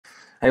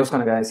Hey, what's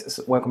going on, guys?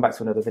 Welcome back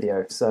to another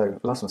video. So,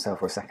 I lost myself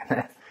for a second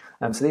there.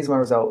 So these are my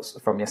results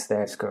from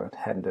yesterday. I just go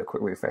ahead and do a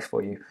quick refresh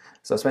for you.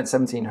 So I spent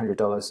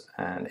 $1,700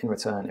 and in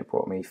return it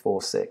brought me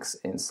 4.6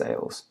 in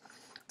sales.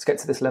 To get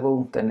to this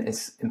level, then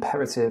it's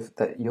imperative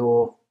that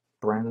your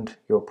brand,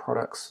 your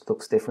products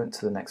looks different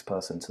to the next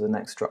person, to the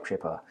next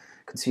dropshipper.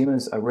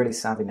 Consumers are really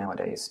savvy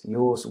nowadays.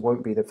 Yours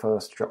won't be the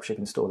first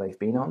dropshipping store they've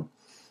been on.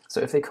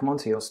 So if they come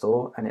onto your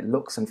store and it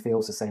looks and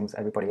feels the same as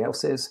everybody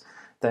else's,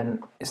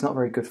 then it's not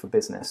very good for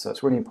business. So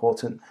it's really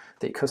important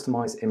that you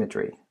customize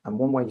imagery. And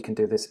one way you can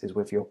do this is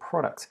with your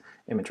product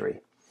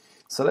imagery.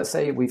 So let's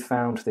say we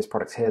found this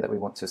product here that we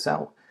want to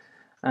sell.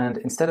 And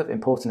instead of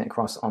importing it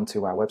across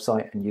onto our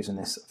website and using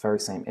this very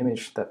same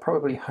image that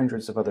probably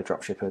hundreds of other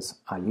dropshippers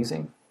are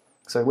using.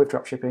 So with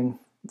dropshipping,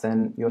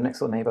 then your next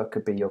door neighbor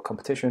could be your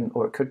competition,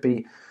 or it could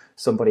be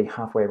somebody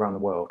halfway around the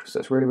world. So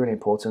it's really, really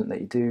important that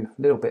you do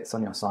little bits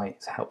on your site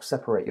to help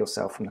separate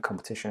yourself from the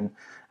competition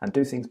and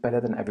do things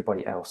better than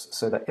everybody else,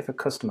 so that if a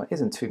customer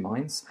is in two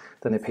minds,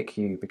 then they pick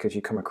you because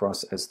you come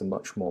across as the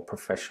much more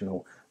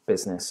professional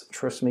business.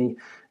 Trust me,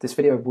 this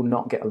video will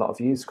not get a lot of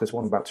views because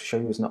what I'm about to show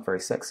you is not very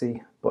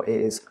sexy, but it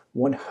is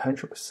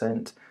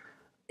 100%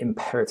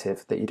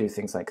 imperative that you do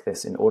things like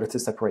this in order to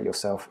separate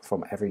yourself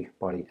from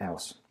everybody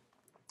else.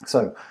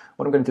 So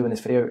what I'm going to do in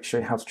this video is show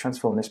you how to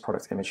transform this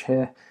product image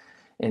here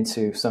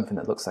into something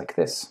that looks like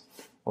this,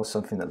 or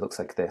something that looks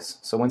like this.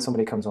 So when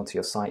somebody comes onto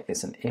your site,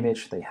 it's an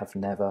image they have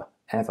never,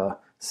 ever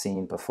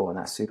seen before, and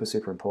that's super,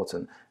 super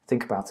important.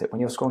 Think about it. When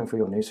you're scrolling through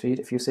your newsfeed,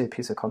 if you see a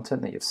piece of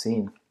content that you've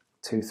seen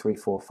 2, 3,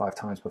 4, 5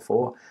 times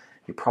before,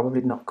 you're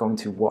probably not going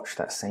to watch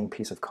that same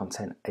piece of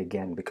content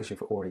again because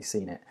you've already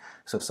seen it.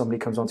 So if somebody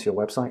comes onto your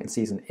website and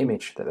sees an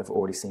image that they've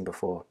already seen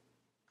before,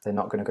 they're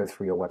not going to go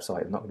through your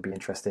website, they're not going to be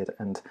interested,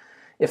 and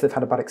if they've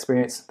had a bad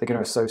experience, they're going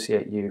to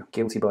associate you,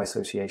 guilty by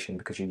association,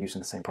 because you're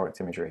using the same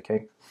product imagery,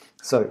 okay?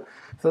 So,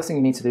 the first thing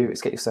you need to do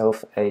is get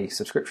yourself a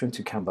subscription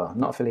to Canva. I'm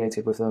not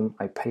affiliated with them,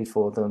 I paid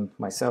for them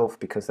myself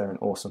because they're an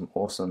awesome,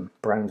 awesome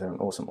brand, they're an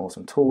awesome,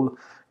 awesome tool.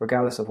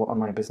 Regardless of what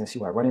online business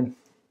you are running,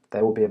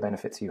 there will be a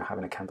benefit to you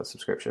having a Canva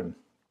subscription.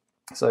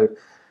 So,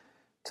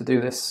 to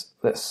do this,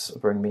 let's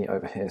bring me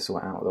over here so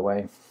we're out of the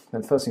way.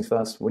 Then first things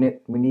first, we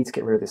need to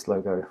get rid of this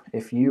logo.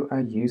 If you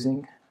are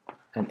using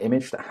an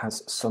image that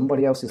has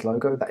somebody else's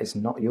logo that is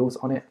not yours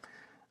on it,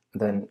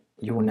 then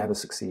you will never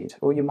succeed.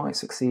 Or you might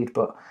succeed,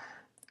 but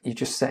you're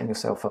just setting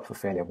yourself up for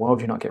failure. Why would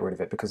you not get rid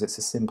of it? Because it's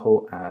as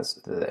simple as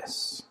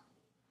this.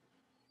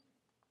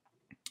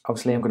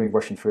 Obviously, I'm going to be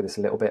rushing through this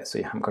a little bit, so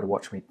you haven't got to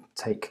watch me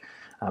take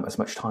as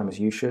much time as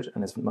you should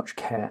and as much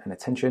care and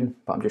attention,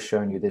 but I'm just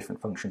showing you the different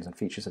functions and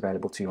features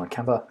available to you on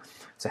Canva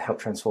to help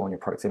transform your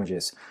product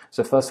images.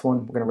 So the first one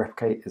we're going to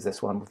replicate is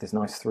this one with this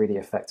nice 3D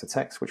effect of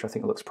text, which I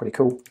think looks pretty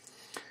cool.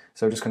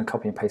 So we're just going to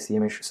copy and paste the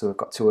image, so we've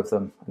got 2 of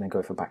them, and then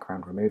go for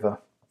background remover.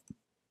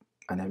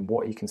 And then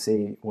what you can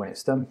see when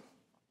it's done,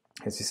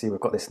 as you see,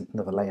 we've got this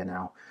another layer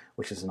now,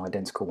 which is an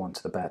identical one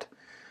to the bed.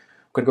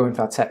 We're going to go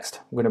into our text.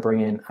 We're going to bring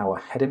in our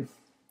heading.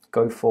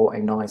 Go for a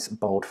nice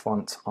bold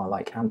font. I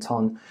like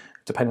Anton.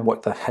 Depending on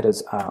what the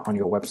headers are on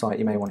your website,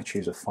 you may want to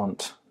choose a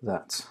font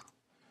that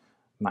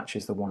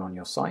matches the one on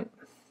your site.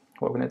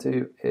 What we're going to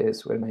do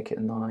is we're going to make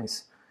it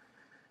nice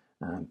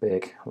and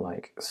big,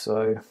 like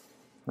so.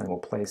 Then we'll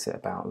place it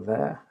about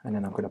there, and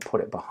then I'm going to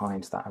put it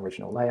behind that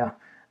original layer,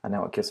 and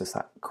now it gives us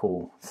that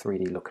cool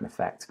 3D looking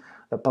effect.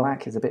 The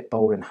black is a bit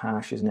bold and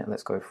harsh, isn't it?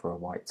 Let's go for a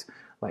white,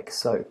 like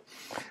so.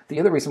 The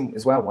other reason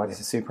as well why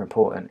this is super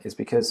important is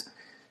because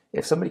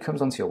if somebody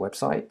comes onto your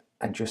website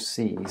and just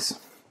sees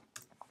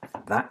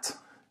that,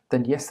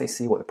 then yes, they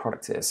see what the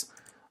product is,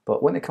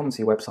 but when they come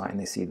to your website and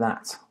they see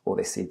that, or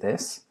they see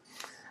this,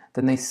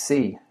 then they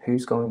see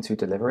who's going to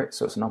deliver it.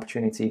 So it's an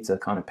opportunity to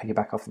kind of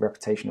piggyback off the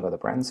reputation of other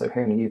brands. So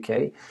here in the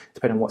UK,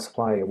 depending on what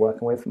supplier you're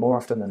working with, more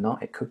often than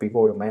not, it could be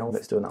Royal Mail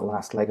that's doing that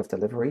last leg of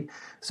delivery.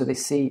 So they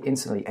see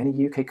instantly,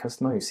 any UK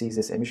customer who sees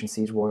this image and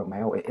sees Royal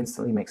Mail, it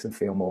instantly makes them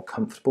feel more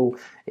comfortable.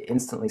 It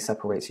instantly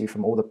separates you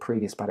from all the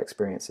previous bad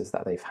experiences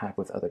that they've had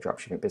with other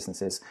dropshipping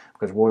businesses,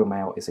 because Royal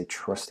Mail is a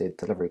trusted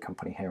delivery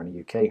company here in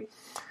the UK.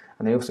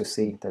 And they also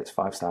see that it's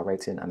 5-star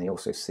rating, and they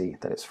also see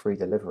that it's free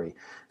delivery.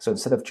 So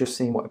instead of just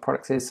seeing what the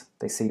product is,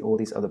 they see all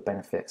these other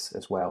benefits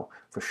as well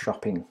for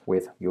shopping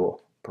with your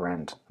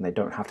brand, and they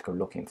don't have to go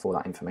looking for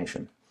that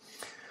information.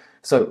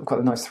 So we've got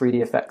the nice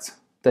 3D effect.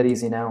 Dead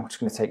easy now. I'm just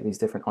going to take these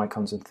different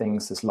icons and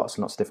things. There's lots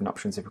and lots of different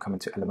options. If we come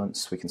into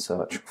elements, we can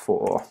search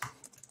for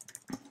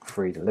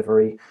free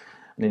delivery. And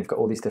then you've got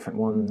all these different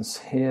ones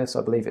here.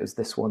 So I believe it was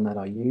this one that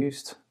I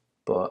used,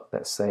 but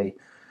let's say,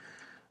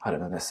 I don't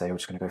know, let's say we're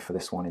just going to go for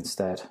this one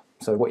instead.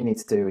 So what you need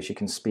to do is you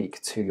can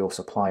speak to your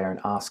supplier and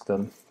ask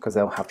them, because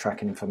they'll have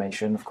tracking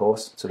information, of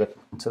course, to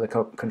the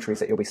countries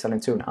that you'll be selling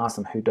to, and ask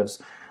them who does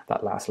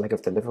that last leg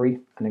of delivery,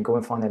 and then go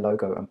and find their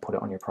logo and put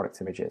it on your product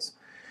images.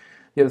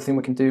 The other thing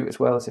we can do as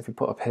well is if we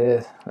put up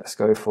here, let's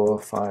go for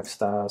 5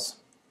 stars.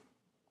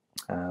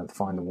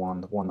 Find the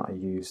one that I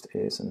used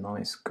is a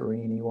nice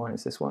greeny one.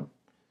 Is this one?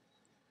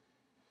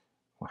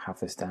 We'll have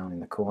this down in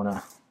the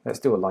corner. Let's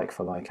do a like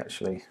for like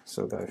actually.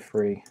 So we'll go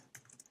 3,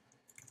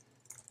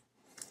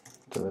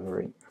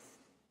 delivery.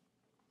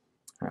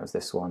 And it was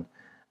this one,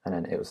 and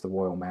then it was the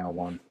Royal Mail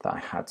one that I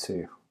had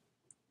to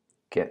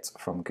get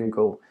from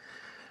Google.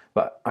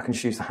 But I can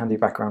just use the handy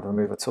background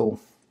remover tool.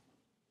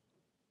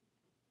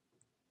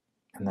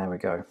 And there we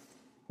go.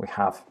 We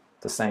have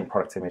the same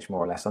product image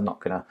more or less. I'm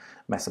not going to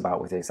mess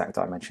about with the exact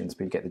dimensions,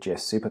 but you get the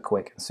gist. Super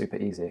quick and super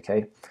easy,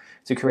 okay?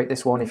 To create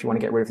this one, if you want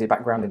to get rid of the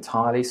background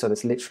entirely, so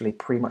there's literally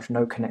pretty much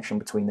no connection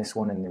between this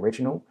one and the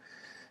original,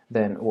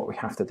 then what we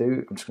have to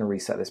do, I'm just going to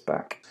reset this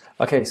back.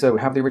 Okay, so we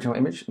have the original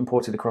image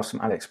imported across from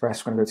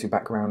AliExpress. We're going to go to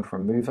background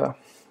remover.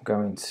 I'm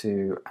going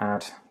to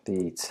add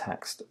the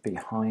text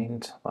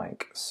behind,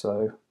 like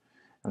so.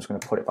 I'm just going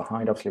to put it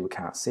behind, obviously we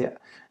can't see it.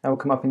 Now we'll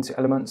come up into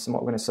elements, and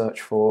what we're going to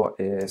search for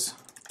is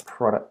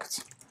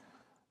product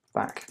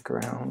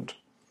background.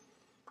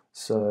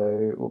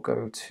 So we'll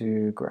go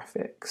to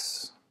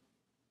graphics.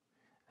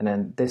 And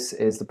then this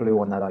is the blue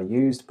one that I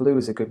used. Blue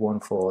is a good one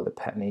for the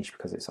pet niche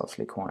because it's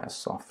obviously quite a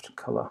soft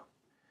color.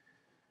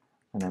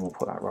 And then we'll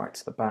put that right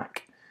to the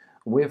back.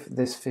 With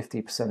this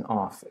 50%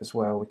 off as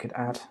well, we could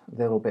add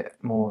a little bit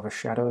more of a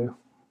shadow,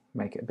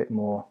 make it a bit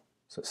more,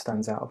 so it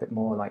stands out a bit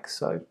more like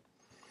so.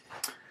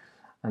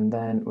 And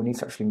then we need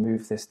to actually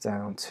move this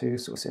down too,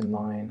 so it's in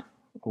line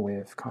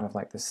with kind of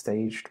like the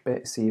staged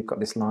bit. See, you've got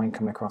this line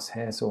coming across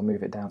here, so we'll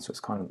move it down so it's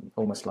kind of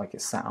almost like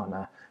it's sat on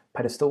a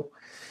pedestal.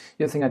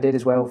 The other thing I did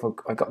as well,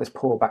 I got this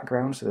poor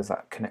background, so there's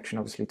that connection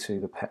obviously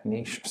to the pet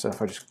niche. So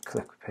if I just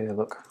click up here,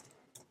 look,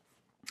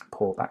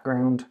 poor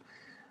background,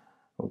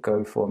 we'll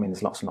go for, I mean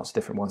there's lots and lots of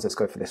different ones. Let's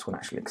go for this one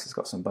actually because it's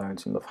got some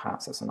bones and love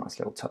hats. That's a nice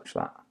little touch,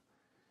 that.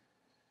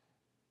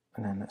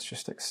 And then let's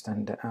just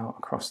extend it out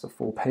across the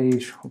full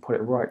page. We'll put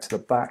it right to the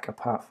back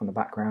apart from the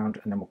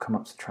background, and then we'll come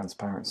up to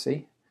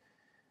transparency.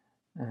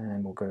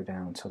 And we'll go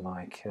down to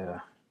like,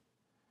 I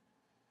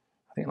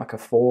think like a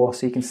 4,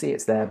 so you can see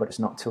it's there, but it's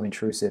not too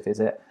intrusive, is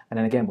it? And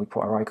then again, we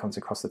put our icons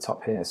across the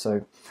top here.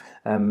 So,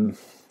 I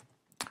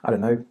don't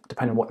know,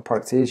 depending on what the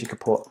product is, you could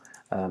put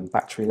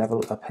battery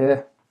level up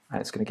here, and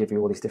it's going to give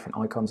you all these different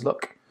icons.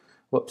 Look,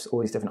 whoops,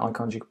 all these different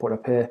icons you could put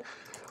up here.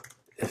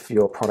 If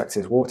your product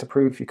is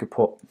waterproof, you could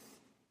put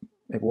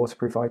a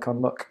waterproof icon,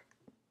 look.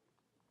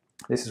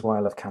 This is why I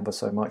love Canva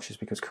so much, is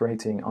because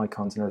creating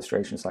icons and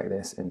illustrations like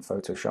this in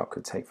Photoshop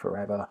could take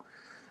forever,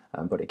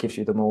 but it gives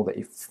you them all that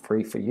you're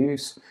free for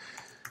use.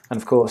 And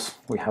of course,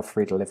 we have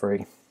free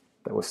delivery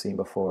that we've seen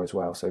before as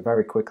well. So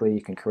very quickly,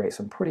 you can create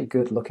some pretty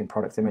good looking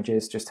product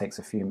images, just takes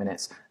a few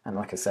minutes. And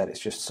like I said, it's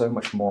just so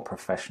much more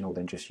professional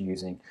than just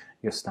using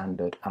your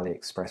standard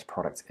AliExpress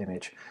product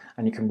image.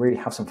 And you can really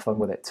have some fun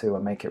with it too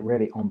and make it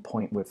really on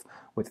point with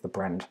the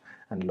brand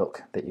and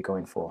look that you're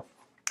going for.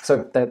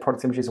 So they're the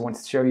product images I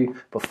wanted to show you.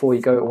 Before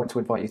you go, I want to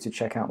invite you to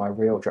check out my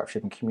real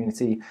dropshipping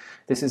community.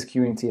 This is a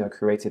community I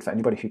created for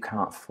anybody who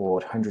can't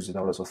afford hundreds of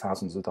dollars or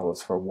thousands of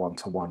dollars for a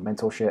one-to-one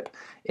mentorship.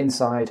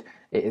 Inside,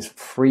 it is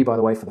free, by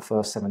the way, for the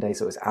first 7 days,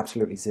 so it's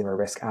absolutely zero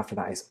risk. After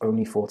that, it's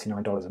only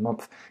 $49 a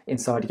month.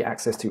 Inside, you get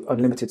access to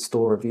unlimited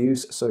store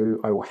reviews, so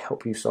I will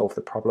help you solve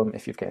the problem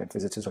if you're getting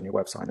visitors on your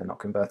website and they're not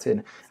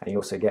converting. And you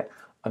also get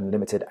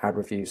unlimited ad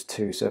reviews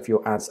too. So if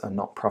your ads are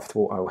not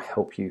profitable, I will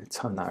help you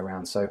turn that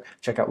around. So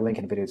check out the link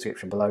in the video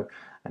description below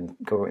and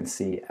go and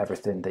see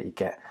everything that you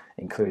get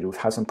included. We've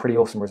had some pretty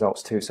awesome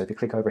results too. So if you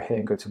click over here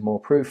and go to more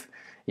proof,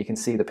 you can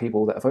see the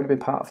people that have only been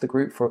part of the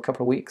group for a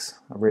couple of weeks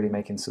are really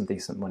making some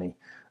decent money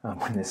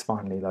when this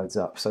finally loads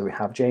up. So we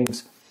have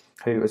James,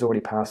 who has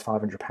already passed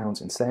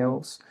 £500 in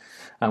sales.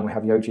 And we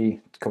have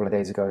Yogi a couple of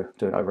days ago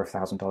doing over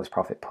 $1,000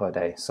 profit per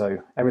day.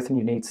 So everything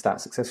you need to start a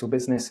successful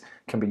business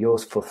can be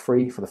yours for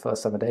free for the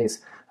first 7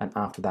 days. And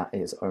after that,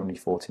 it is only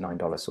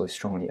 $49. So I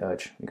strongly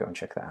urge you go and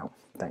check that out.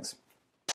 Thanks.